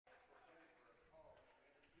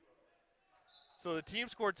So the team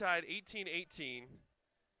score tied 18-18,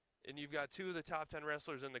 and you've got two of the top 10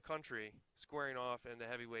 wrestlers in the country squaring off in the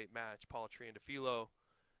heavyweight match. Paul Triandafilou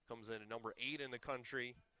comes in at number 8 in the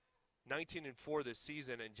country, 19-4 this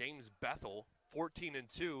season, and James Bethel,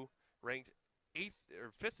 14-2, ranked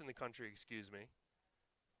 5th in the country, excuse me.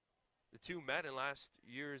 The two met in last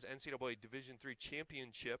year's NCAA Division III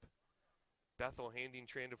championship. Bethel handing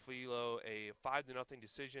Triandafilou a 5-0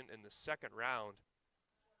 decision in the second round.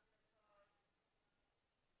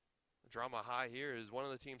 The drama high here is one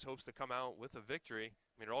of the teams hopes to come out with a victory.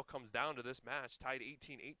 I mean, it all comes down to this match, tied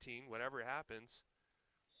 18-18, whatever happens.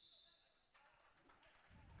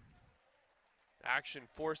 Action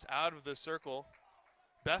forced out of the circle.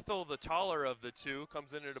 Bethel, the taller of the two,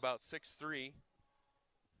 comes in at about 6'3".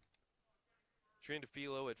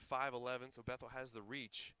 Triandafilou at 5'11", so Bethel has the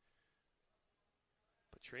reach.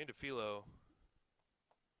 But Triandafilou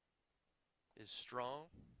is strong.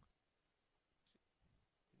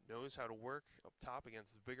 Knows how to work up top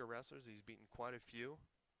against the bigger wrestlers. He's beaten quite a few.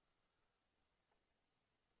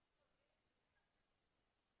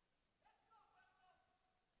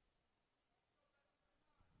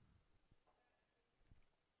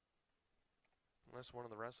 Unless one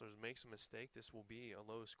of the wrestlers makes a mistake, this will be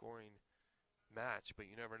a low-scoring match, but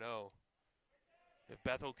you never know. If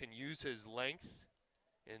Bethel can use his length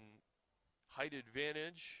and height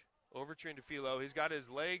advantage over Triandafilou, he's got his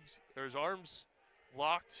legs or his arms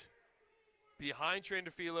locked behind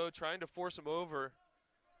Triandafilou, trying to force him over.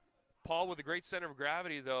 Paul, with a great center of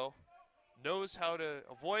gravity, though, knows how to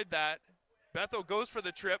avoid that. Bethel goes for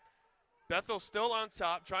the trip. Bethel still on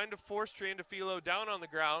top, trying to force Triandafilou down on the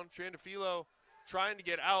ground. Triandafilou trying to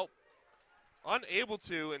get out, unable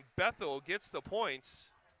to, and Bethel gets the points.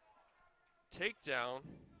 Takedown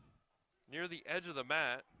near the edge of the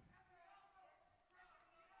mat.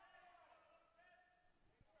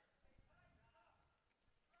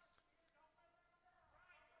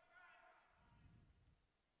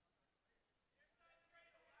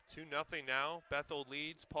 Two nothing now. Bethel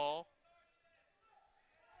leads Paul.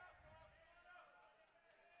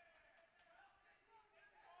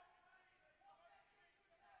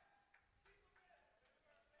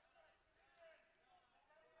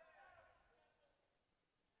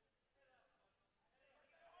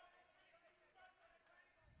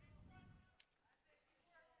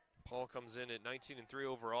 Paul comes in at 19-3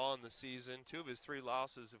 overall in the season. Two of his 3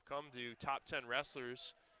 losses have come to top 10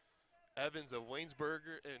 wrestlers. Evans of Waynesburg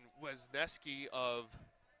and Wisniewski of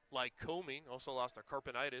Lycoming. Also lost to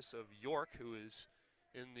Carpentitis of York, who is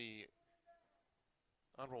in the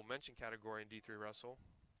honorable mention category in D3 Wrestle,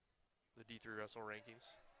 the D3 Wrestle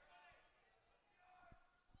rankings.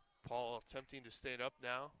 Paul attempting to stand up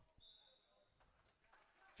now.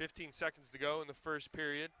 15 seconds to go in the first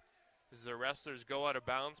period. As the wrestlers go out of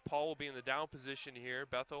bounds, Paul will be in the down position here.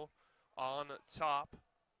 Bethel on top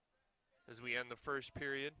as we end the first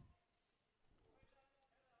period.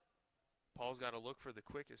 Paul's got to look for the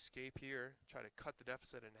quick escape here, try to cut the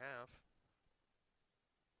deficit in half.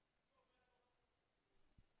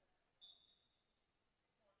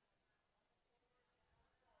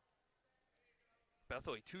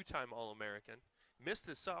 Bethel, a 2-time All-American, missed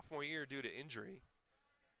his sophomore year due to injury,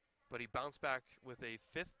 but he bounced back with a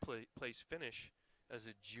 5th place finish as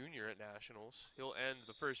a junior at Nationals. He'll end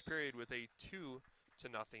the first period with a 2-0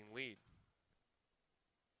 lead.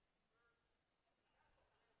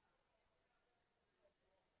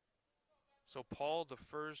 So Paul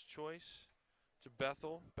defers choice to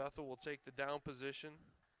Bethel. Bethel will take the down position.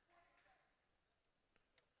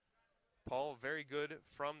 Paul very good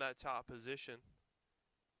from that top position.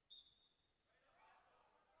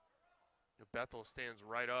 Bethel stands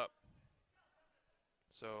right up.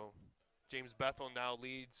 So James Bethel now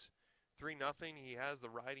leads 3-0. He has the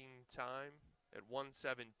riding time at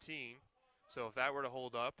 1:17. So if that were to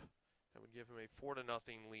hold up, that would give him a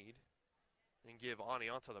 4-0 lead and give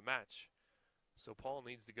Oneonta the match. So Paul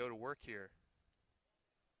needs to go to work here.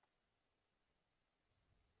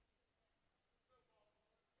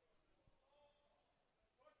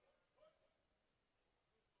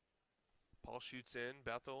 Paul shoots in.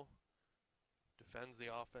 Bethel defends the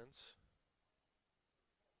offense.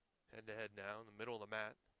 Head-to-head now in the middle of the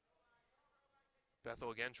mat.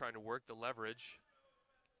 Bethel again trying to work the leverage.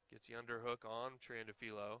 Gets the underhook on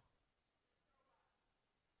Triandafilou.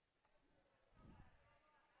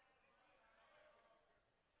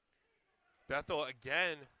 Bethel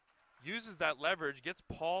again uses that leverage, gets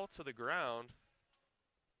Paul to the ground.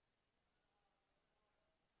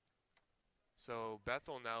 So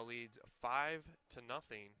Bethel now leads 5-0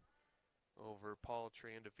 over Paul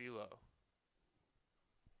Triandafilou.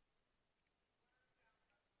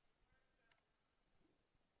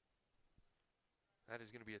 That is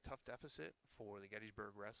going to be a tough deficit for the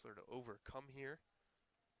Gettysburg wrestler to overcome here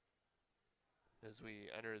as we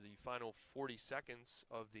enter the final 40 seconds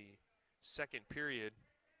of the second period.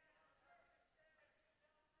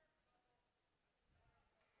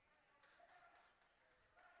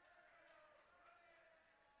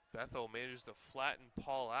 Bethel manages to flatten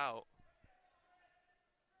Paul out.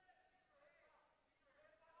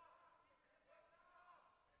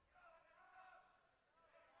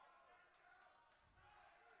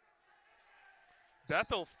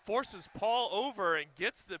 Bethel forces Paul over and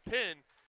gets the pin.